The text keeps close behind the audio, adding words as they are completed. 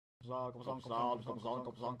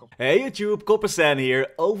Hey YouTube, Coppersan here.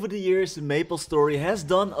 Over the years, MapleStory has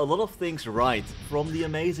done a lot of things right. From the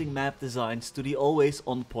amazing map designs to the always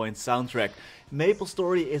on point soundtrack.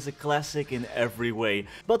 MapleStory is a classic in every way.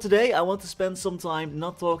 But today I want to spend some time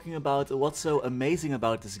not talking about what's so amazing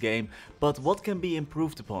about this game, but what can be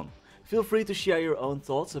improved upon. Feel free to share your own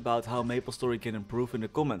thoughts about how MapleStory can improve in the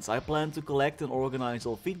comments. I plan to collect and organize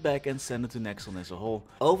all feedback and send it to Nexon as a whole.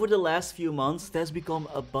 Over the last few months, it has become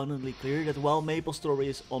abundantly clear that while MapleStory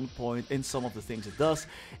is on point in some of the things it does,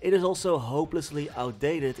 it is also hopelessly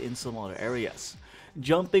outdated in some other areas.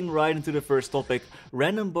 Jumping right into the first topic,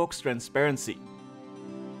 random box transparency.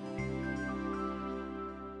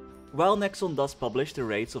 While Nexon does publish the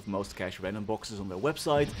rates of most cash random boxes on their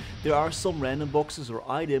website, there are some random boxes or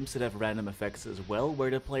items that have random effects as well, where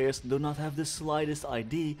the players do not have the slightest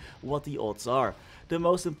idea what the odds are. The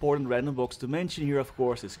most important random box to mention here of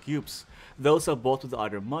course is cubes. Those are bought with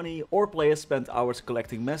either money or players spend hours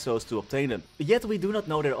collecting mesos to obtain them. Yet we do not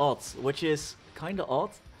know their odds, which is kinda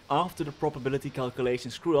odd. After the probability calculation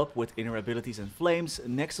screw up with inner abilities and flames,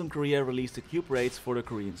 Nexon Korea released the cube rates for the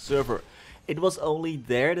Korean server. It was only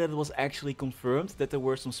there that it was actually confirmed that there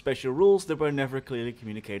were some special rules that were never clearly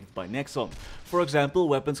communicated by Nexon. For example,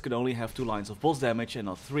 weapons could only have 2 lines of boss damage and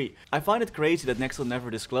not 3. I find it crazy that Nexon never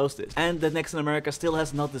disclosed this, and that Nexon America still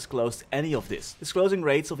has not disclosed any of this. Disclosing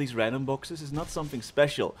rates of these random boxes is not something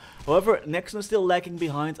special. However, Nexon is still lagging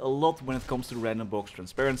behind a lot when it comes to random box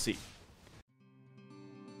transparency.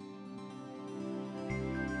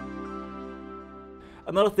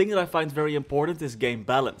 Another thing that I find very important is game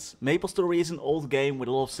balance. MapleStory is an old game with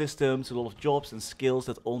a lot of systems, a lot of jobs and skills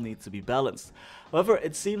that all need to be balanced. However,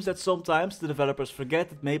 it seems that sometimes the developers forget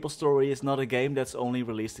that MapleStory is not a game that's only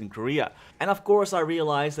released in Korea. And of course I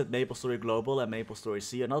realize that MapleStory Global and MapleStory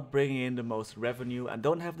C are not bringing in the most revenue and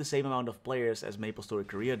don't have the same amount of players as MapleStory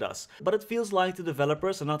Korea does. But it feels like the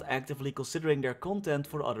developers are not actively considering their content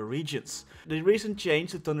for other regions. The recent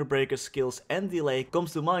change to Thunderbreaker's skills and delay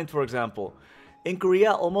comes to mind, for example. In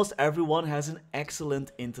Korea, almost everyone has an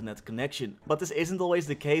excellent internet connection, but this isn't always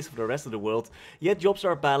the case for the rest of the world, yet jobs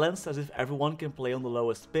are balanced as if everyone can play on the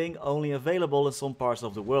lowest ping only available in some parts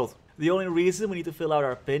of the world. The only reason we need to fill out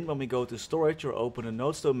our pin when we go to storage or open a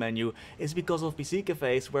Notjouzu menu is because of PC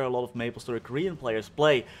cafes where a lot of MapleStory Korean players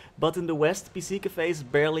play, but in the West PC cafes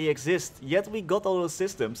barely exist, yet we got all those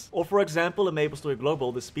systems. Or for example in MapleStory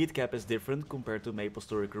Global the speed cap is different compared to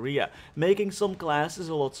MapleStory Korea, making some classes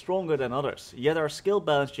a lot stronger than others, yet our skill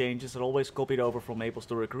balance changes are always copied over from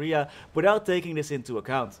MapleStory Korea without taking this into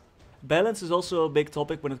account. Balance is also a big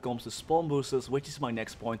topic when it comes to spawn boosters, which is my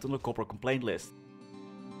next point on the copper complaint list.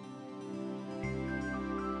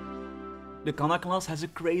 The Coninck class has a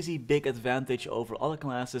crazy big advantage over other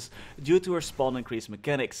classes due to her spawn increase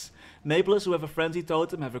mechanics. Maples who have a frenzy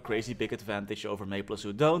totem have a crazy big advantage over Maples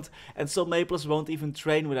who don't, and some Maples won't even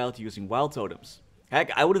train without using wild totems. Heck,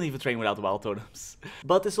 I wouldn't even train without wild totems.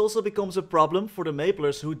 But this also becomes a problem for the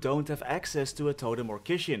Maplers who don't have access to a totem or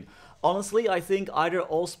Kishin. Honestly, I think either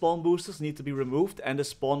all spawn boosters need to be removed and the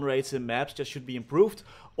spawn rates in maps just should be improved,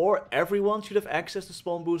 or everyone should have access to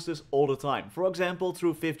spawn boosters all the time, for example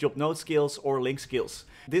through 5th job node skills or link skills.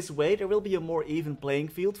 This way there will be a more even playing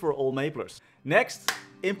field for all Maplers. Next,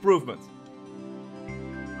 improvement.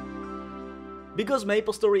 Because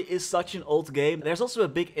MapleStory is such an old game, there's also a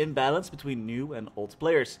big imbalance between new and old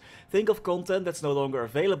players. Think of content that's no longer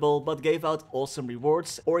available but gave out awesome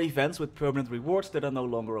rewards, or events with permanent rewards that are no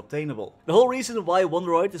longer obtainable. The whole reason why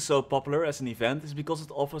Wonderoid is so popular as an event is because it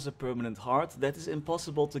offers a permanent heart that is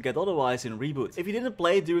impossible to get otherwise in Reboot. If you didn't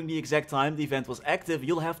play during the exact time the event was active,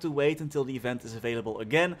 you'll have to wait until the event is available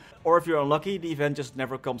again, or if you're unlucky, the event just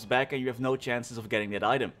never comes back and you have no chances of getting that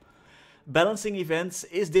item. Balancing events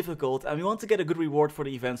is difficult and we want to get a good reward for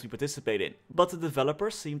the events we participate in. But the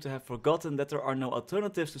developers seem to have forgotten that there are no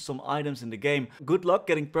alternatives to some items in the game. Good luck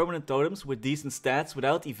getting permanent totems with decent stats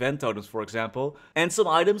without event totems, for example. And some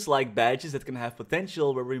items like badges that can have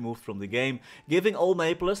potential were removed from the game, giving all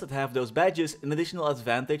Maplers that have those badges an additional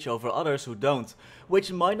advantage over others who don't.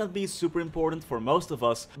 Which might not be super important for most of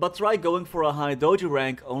us, but try going for a high dojo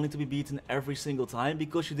rank only to be beaten every single time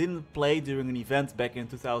because you didn't play during an event back in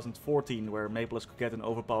 2014. Where Maplers could get an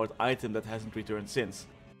overpowered item that hasn't returned since.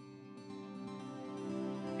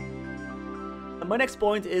 My next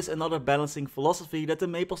point is another balancing philosophy that the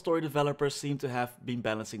MapleStory developers seem to have been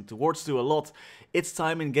balancing towards to a lot. It's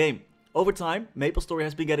time in game. Over time, MapleStory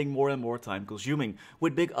has been getting more and more time consuming,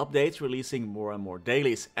 with big updates releasing more and more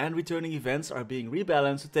dailies, and returning events are being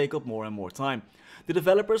rebalanced to take up more and more time. The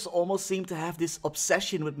developers almost seem to have this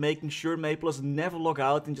obsession with making sure Maplers never log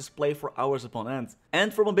out and just play for hours upon end.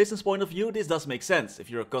 And from a business point of view, this does make sense. If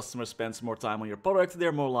your customer spends more time on your product,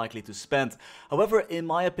 they're more likely to spend. However, in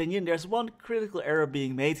my opinion, there's one critical error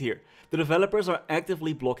being made here. The developers are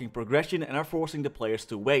actively blocking progression and are forcing the players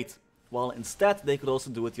to wait. While instead they could also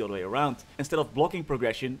do it the other way around. Instead of blocking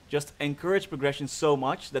progression, just encourage progression so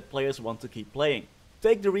much that players want to keep playing.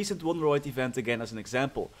 Take the recent Wonderoid event again as an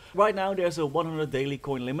example. Right now there's a 100 daily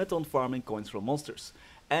coin limit on farming coins from monsters.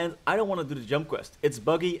 And I don't want to do the jump quest. It's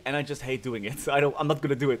buggy and I just hate doing it. I'm not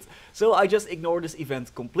gonna do it. So I just ignore this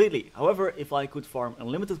event completely. However, if I could farm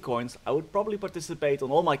unlimited coins, I would probably participate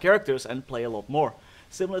on all my characters and play a lot more.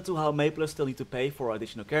 Similar to how Maplers still need to pay for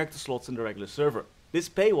additional character slots in the regular server. This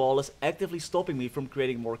paywall is actively stopping me from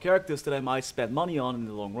creating more characters that I might spend money on in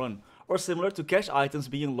the long run. Or similar to cash items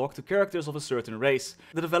being locked to characters of a certain race.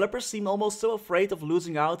 The developers seem almost so afraid of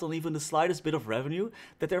losing out on even the slightest bit of revenue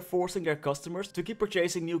that they're forcing their customers to keep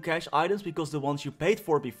purchasing new cash items because the ones you paid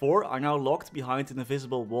for before are now locked behind an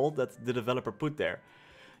invisible wall that the developer put there.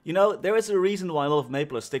 You know, there is a reason why a lot of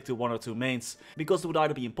Maplers stick to one or two mains, because it would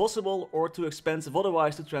either be impossible or too expensive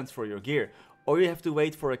otherwise to transfer your gear. Or you have to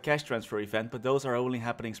wait for a cash transfer event, but those are only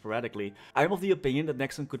happening sporadically. I'm of the opinion that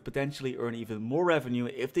Nexon could potentially earn even more revenue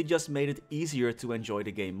if they just made it easier to enjoy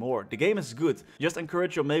the game more. The game is good, just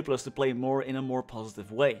encourage your Maplers to play more in a more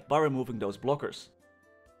positive way, by removing those blockers.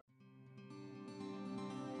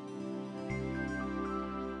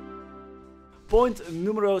 Point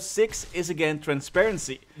numero 6 is again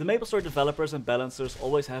transparency. The MapleStory developers and balancers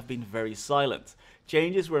always have been very silent.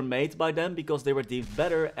 Changes were made by them because they were deemed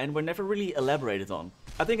better and were never really elaborated on.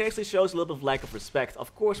 I think it actually shows a little bit of lack of respect.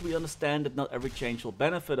 Of course we understand that not every change will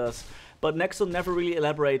benefit us, but Nexon never really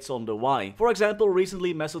elaborates on the why. For example,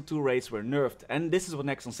 recently Meso 2 raids were nerfed, and this is what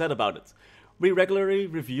Nexon said about it. We regularly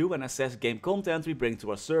review and assess game content we bring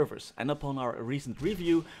to our servers, and upon our recent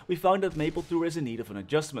review, we found that Maple 2 is in need of an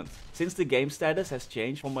adjustment. Since the game status has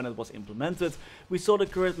changed from when it was implemented, we saw the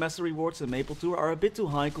current Meso rewards in Maple 2 are a bit too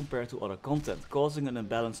high compared to other content, causing an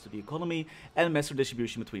imbalance to the economy and Meso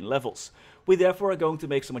distribution between levels. We therefore are going to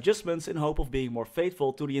make some adjustments in hope of being more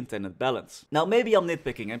faithful to the intended balance. Now maybe I'm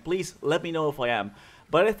nitpicking, and please let me know if I am,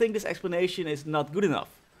 but I think this explanation is not good enough.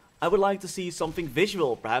 I would like to see something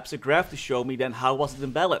visual, perhaps a graph to show me then how was it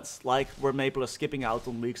in balance, like were Maple skipping out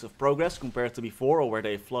on weeks of progress compared to before, or were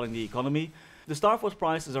they flooding the economy. The Star Force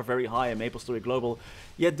prices are very high in MapleStory Global,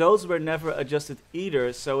 yet those were never adjusted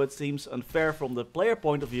either, so it seems unfair from the player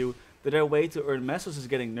point of view that their way to earn mesos is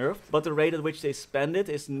getting nerfed, but the rate at which they spend it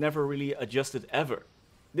is never really adjusted ever.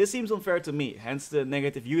 This seems unfair to me, hence the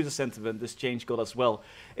negative user sentiment this change got as well.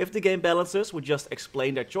 If the game balancers would just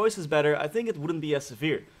explain their choices better, I think it wouldn't be as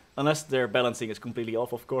severe. Unless their balancing is completely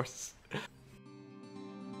off, of course.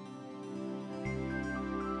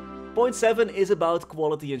 Point 7 is about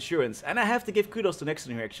quality assurance, and I have to give kudos to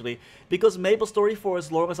Nexon here actually, because MapleStory for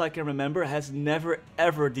as long as I can remember has never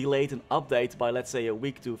ever delayed an update by let's say a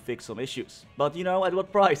week to fix some issues. But you know, at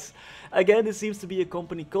what price? Again, this seems to be a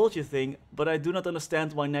company culture thing, but I do not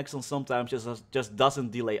understand why Nexon sometimes just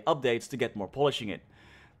doesn't delay updates to get more polishing in.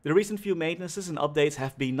 The recent few maintenances and updates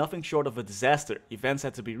have been nothing short of a disaster. Events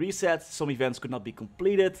had to be reset, some events could not be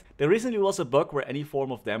completed. There recently was a bug where any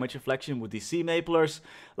form of damage reflection would DC Maplers.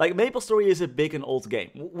 Like, MapleStory is a big and old game,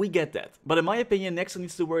 we get that. But in my opinion, Nexon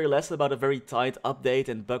needs to worry less about a very tight update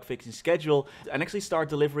and bug fixing schedule and actually start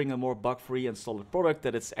delivering a more bug-free and solid product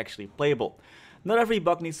that is actually playable. Not every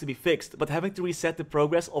bug needs to be fixed, but having to reset the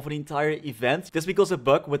progress of an entire event just because a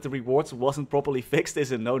bug with the rewards wasn't properly fixed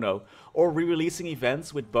is a no-no. Or re-releasing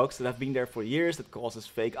events with bugs that have been there for years that causes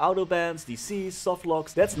fake auto bans, DCs,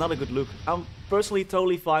 softlocks, that's not a good look. I'm personally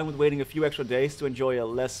totally fine with waiting a few extra days to enjoy a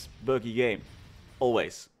less buggy game.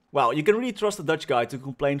 Always. Wow, you can really trust the Dutch guy to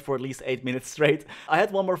complain for at least 8 minutes straight. I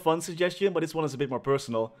had one more fun suggestion, but this one is a bit more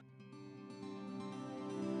personal.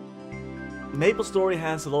 MapleStory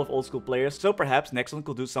has a lot of old school players, so perhaps Nexon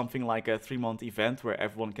could do something like a 3-month event where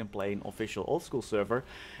everyone can play an official old school server,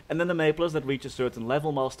 and then the Maplers that reach a certain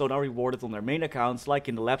level milestone are rewarded on their main accounts, like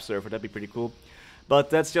in the lab server. That'd be pretty cool. But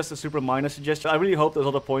that's just a super minor suggestion. I really hope those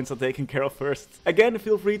other points are taken care of first. Again,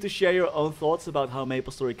 feel free to share your own thoughts about how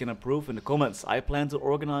MapleStory can improve in the comments. I plan to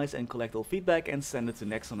organize and collect all feedback and send it to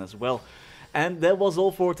Nexon as well. And that was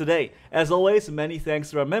all for today. As always, many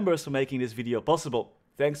thanks to our members for making this video possible.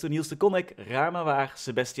 Thanks to Niels de Coninck, Raar maar waar,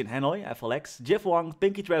 Sebastian Hanoy, FLX, Jeff Wang,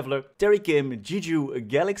 Pinky Traveler, Terry Kim, Jiju,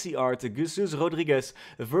 Galaxy Art, Gusus Roderiguez,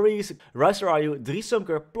 Varees, Ryaiser Aryu, Dries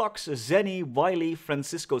Zumker, Plux, Zenny, Wiley,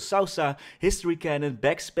 Francisco Sousa, History Cannon,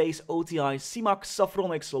 Backspace, OTI, Simak,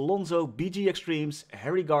 Safronix, Alonso, BG Extremes,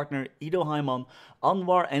 Harry Gardner, Ido Hyman,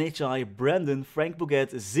 Anwar, NHI, Brandon, Frank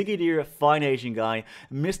Bouget, Ziggy Deer, Fine Asian Guy,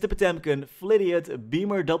 Mr. Potemkin, Flidiot,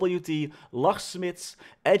 Beamer WT, Lars Smits,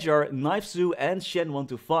 Edgar, Knifezoo, and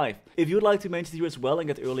Shen125. If you'd like to mention here as well and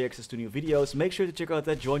get early access to new videos, make sure to check out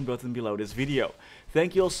that join button below this video.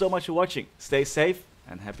 Thank you all so much for watching, stay safe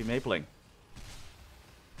and happy mapling.